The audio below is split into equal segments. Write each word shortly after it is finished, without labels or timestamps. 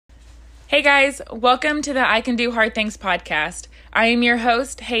Hey guys, welcome to the I Can Do Hard Things podcast. I am your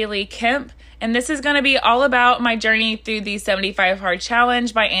host, Haley Kemp, and this is going to be all about my journey through the 75 Hard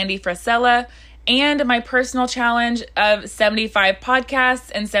Challenge by Andy Frisella and my personal challenge of 75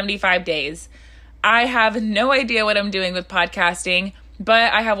 podcasts in 75 days. I have no idea what I'm doing with podcasting,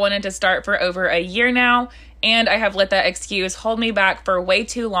 but I have wanted to start for over a year now, and I have let that excuse hold me back for way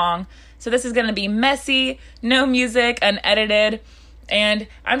too long. So this is going to be messy, no music, unedited, and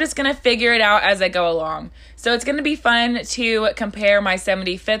I'm just going to figure it out as I go along. So it's going to be fun to compare my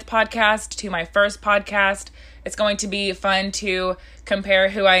 75th podcast to my first podcast. It's going to be fun to compare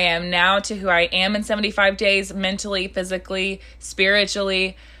who I am now to who I am in 75 days, mentally, physically,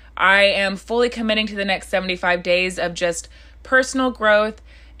 spiritually. I am fully committing to the next 75 days of just personal growth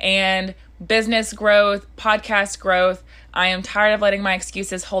and business growth, podcast growth. I am tired of letting my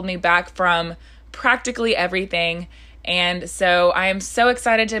excuses hold me back from practically everything. And so I am so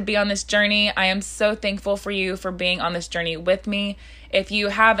excited to be on this journey. I am so thankful for you for being on this journey with me. If you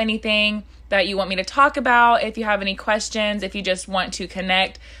have anything that you want me to talk about, if you have any questions, if you just want to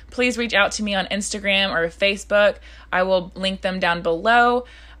connect, please reach out to me on Instagram or Facebook. I will link them down below.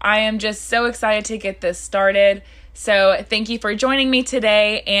 I am just so excited to get this started. So thank you for joining me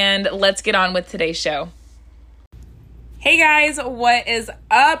today, and let's get on with today's show. Hey guys, what is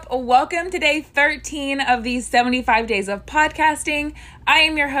up? Welcome to day 13 of these 75 days of podcasting. I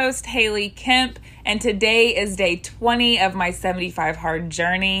am your host, Haley Kemp, and today is day 20 of my 75 hard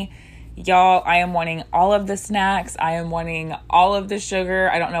journey. Y'all, I am wanting all of the snacks. I am wanting all of the sugar.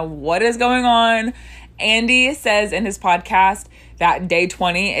 I don't know what is going on. Andy says in his podcast that day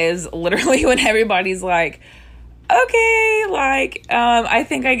 20 is literally when everybody's like, okay, I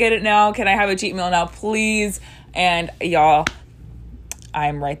think I get it now. Can I have a cheat meal now, please? And y'all,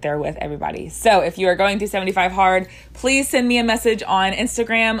 I'm right there with everybody. So if you are going through 75 hard, please send me a message on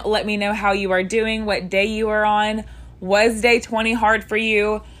Instagram. Let me know how you are doing, what day you are on. Was day 20 hard for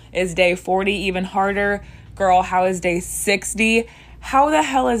you? Is day 40 even harder? Girl, how is day 60? How the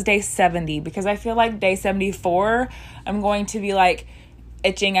hell is day 70? Because I feel like day 74, I'm going to be like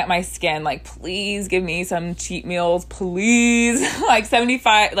itching at my skin. Like, please give me some cheat meals, please. Like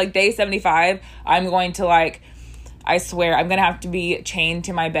 75, like day 75, I'm going to I swear, I'm going to have to be chained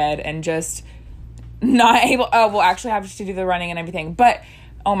to my bed and just not able, we'll actually have to do the running and everything. But,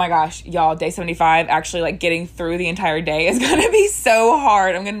 oh my gosh, y'all, day 75, actually getting through the entire day is going to be so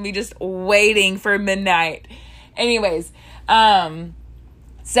hard. I'm going to be just waiting for midnight. Anyways, so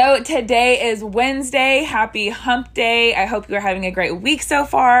today is Wednesday. Happy hump day. I hope you are having a great week so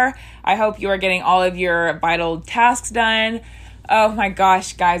far. I hope you are getting all of your vital tasks done. Oh my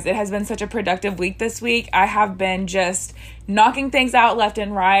gosh, guys, it has been such a productive week this week. I have been just knocking things out left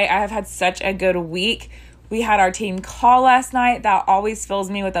and right. I have had such a good week. We had our team call last night. That always fills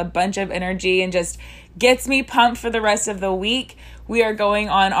me with a bunch of energy and just gets me pumped for the rest of the week. We are going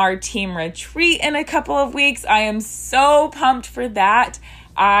on our team retreat in a couple of weeks. I am so pumped for that.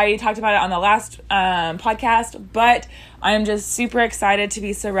 I talked about it on the last podcast, but I'm just super excited to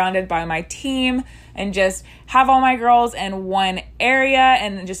be surrounded by my team and just have all my girls in one area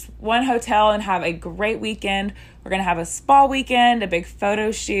and just one hotel and have a great weekend. We're going to have a spa weekend, a big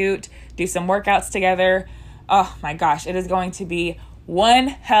photo shoot, do some workouts together. Oh my gosh, it is going to be one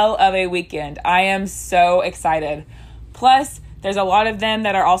hell of a weekend. I am so excited. Plus, there's a lot of them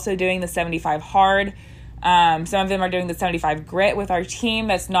that are also doing the 75 hard. Some of them are doing the 75 grit with our team.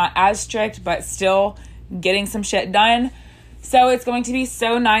 That's not as strict, but still getting some shit done. So it's going to be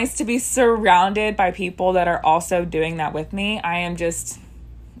so nice to be surrounded by people that are also doing that with me.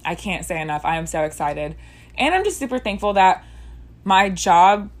 I can't say enough. I am so excited. And I'm just super thankful that my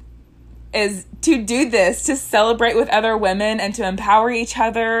job is to do this, to celebrate with other women and to empower each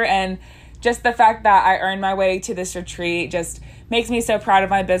other. And just the fact that I earned my way to this retreat just makes me so proud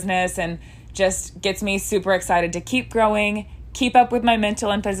of my business and just gets me super excited to keep growing, keep up with my mental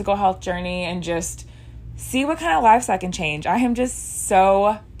and physical health journey, and just see what kind of lives I can change. I am just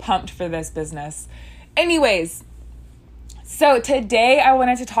so pumped for this business. Anyways, so today I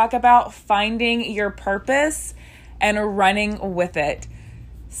wanted to talk about finding your purpose and running with it.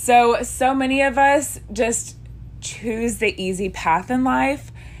 So many of us just choose the easy path in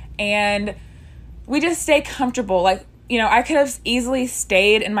life and we just stay comfortable. I could have easily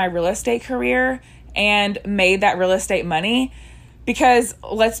stayed in my real estate career and made that real estate money because,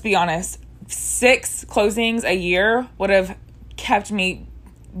 let's be honest, 6 closings a year would have kept me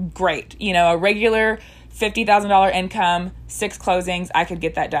great. A regular $50,000 income, 6 closings, I could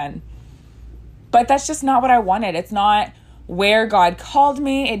get that done. But that's just not what I wanted. It's not where God called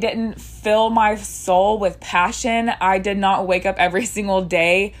me. It didn't fill my soul with passion. I did not wake up every single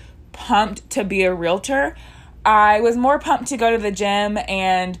day pumped to be a realtor. I was more pumped to go to the gym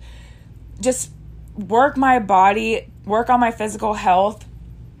and just work my body, work on my physical health.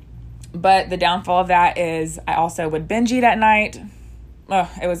 But the downfall of that is I also would binge eat at night. Oh,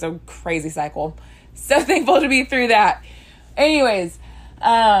 it was a crazy cycle. So thankful to be through that. Anyways,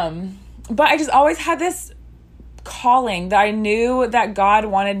 but I just always had this calling that I knew that God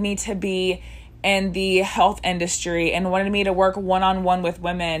wanted me to be in the health industry and wanted me to work one-on-one with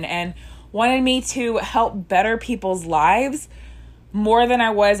women and wanted me to help better people's lives more than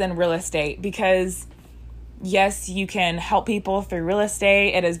I was in real estate. Because yes, you can help people through real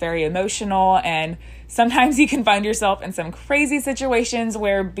estate. It is very emotional, and sometimes you can find yourself in some crazy situations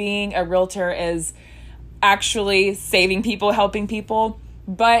where being a realtor is actually saving people, helping people.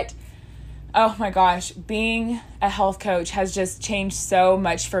 But oh my gosh, being a health coach has just changed so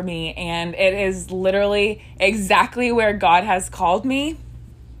much for me, and it is literally exactly where God has called me.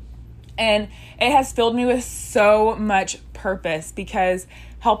 And it has filled me with so much purpose, because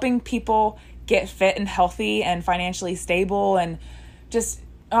helping people get fit and healthy and financially stable and just,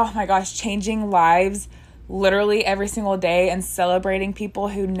 oh my gosh, changing lives literally every single day and celebrating people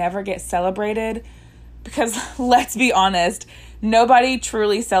who never get celebrated. Because let's be honest, nobody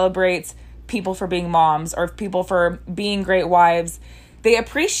truly celebrates people for being moms or people for being great wives. They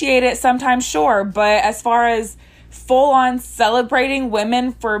appreciate it sometimes, sure, but as far as full on celebrating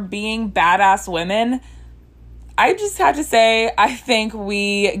women for being badass women, I just have to say, I think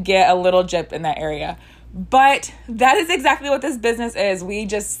we get a little gypped in that area. But that is exactly what this business is. We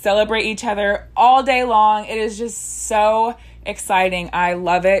just celebrate each other all day long. It is just so exciting. I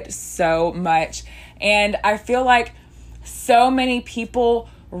love it so much. And I feel like so many people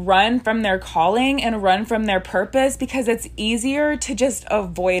run from their calling and run from their purpose because it's easier to just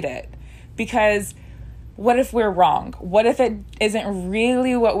avoid it. Because what if we're wrong? What if it isn't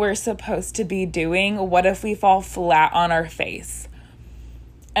really what we're supposed to be doing? What if we fall flat on our face?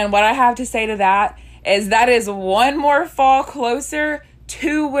 And what I have to say to that is one more fall closer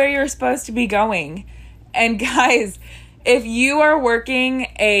to where you're supposed to be going. And guys, if you are working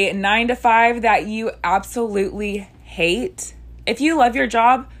a 9-to-5 that you absolutely hate, if you love your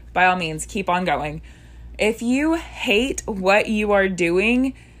job, by all means, keep on going. If you hate what you are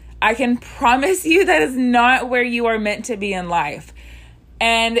doing, I can promise you that is not where you are meant to be in life.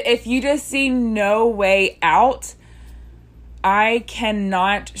 And if you just see no way out, I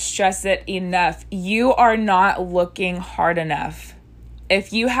cannot stress it enough. You are not looking hard enough.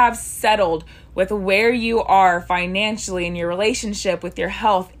 If you have settled with where you are financially in your relationship, with your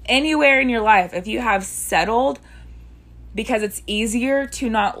health, anywhere in your life, if you have settled because it's easier to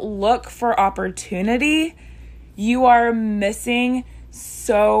not look for opportunity, you are missing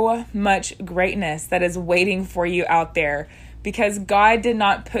so much greatness that is waiting for you out there, because God did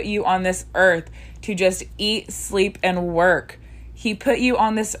not put you on this earth to just eat, sleep, and work. He put you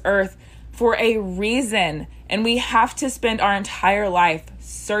on this earth for a reason, and we have to spend our entire life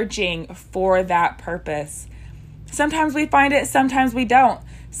searching for that purpose. Sometimes we find it, sometimes we don't.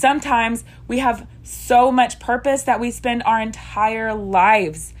 Sometimes we have so much purpose that we spend our entire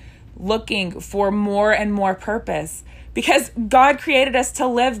lives looking for more and more purpose, because God created us to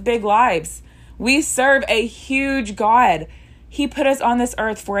live big lives. We serve a huge God. He put us on this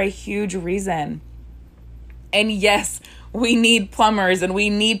earth for a huge reason. And yes, we need plumbers, and we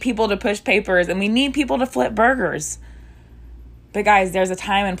need people to push papers, and we need people to flip burgers. But guys, there's a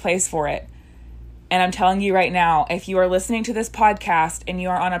time and place for it. And I'm telling you right now, if you are listening to this podcast and you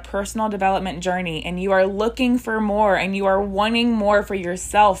are on a personal development journey and you are looking for more and you are wanting more for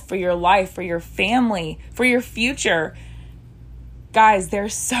yourself, for your life, for your family, for your future, guys,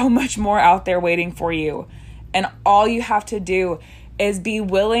 there's so much more out there waiting for you. And all you have to do is be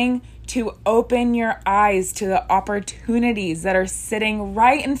willing to open your eyes to the opportunities that are sitting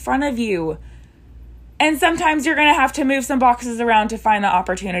right in front of you. And sometimes you're going to have to move some boxes around to find the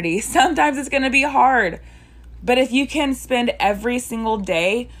opportunity. Sometimes it's going to be hard. But if you can spend every single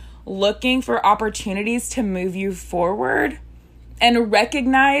day looking for opportunities to move you forward and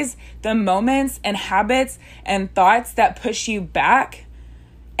recognize the moments and habits and thoughts that push you back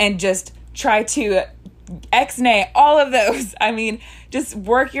and just try to ex-nay all of those. I mean, just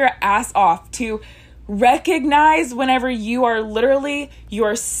work your ass off to recognize whenever you are literally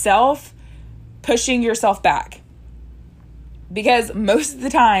yourself pushing yourself back. Because most of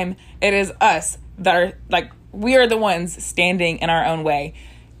the time it is us that are like, we are the ones standing in our own way.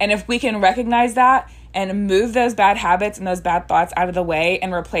 And if we can recognize that and move those bad habits and those bad thoughts out of the way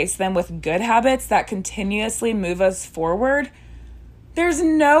and replace them with good habits that continuously move us forward, there's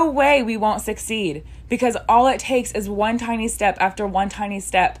no way we won't succeed. because all it takes is one tiny step after one tiny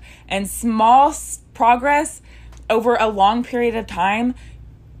step, and small progress over a long period of time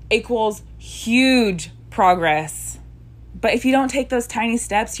equals huge progress. But if you don't take those tiny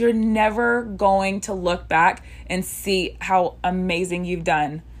steps, you're never going to look back and see how amazing you've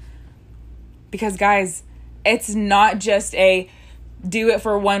done. Because guys, it's not just a do it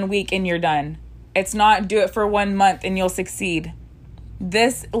for 1 week and you're done. It's not do it for 1 month and you'll succeed.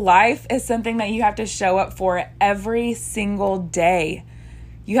 This life is something that you have to show up for every single day.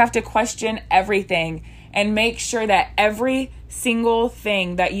 You have to question everything and make sure that every single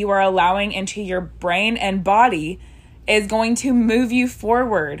thing that you are allowing into your brain and body is going to move you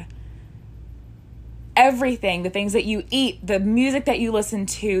forward. Everything, the things that you eat, the music that you listen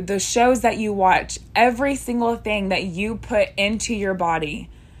to, the shows that you watch, every single thing that you put into your body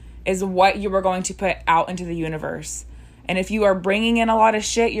is what you are going to put out into the universe. And if you are bringing in a lot of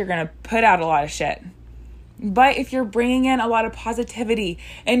shit, you're going to put out a lot of shit. But if you're bringing in a lot of positivity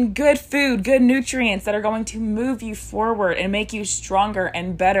and good food, good nutrients that are going to move you forward and make you stronger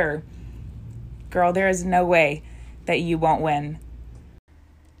and better, girl, there is no way that you won't win.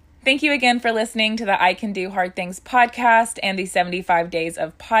 Thank you again for listening to the I Can Do Hard Things podcast and the 75 days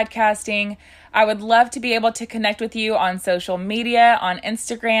of podcasting. I would love to be able to connect with you on social media, on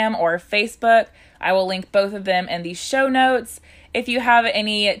Instagram or Facebook. I will link both of them in the show notes. If you have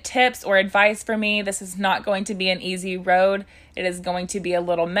any tips or advice for me, this is not going to be an easy road. It is going to be a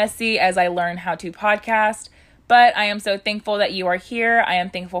little messy as I learn how to podcast. But I am so thankful that you are here. I am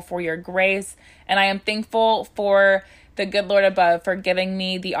thankful for your grace. And I am thankful for the good Lord above for giving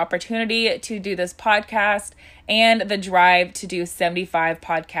me the opportunity to do this podcast and the drive to do 75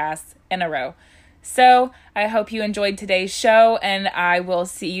 podcasts in a row. So I hope you enjoyed today's show, and I will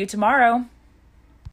see you tomorrow.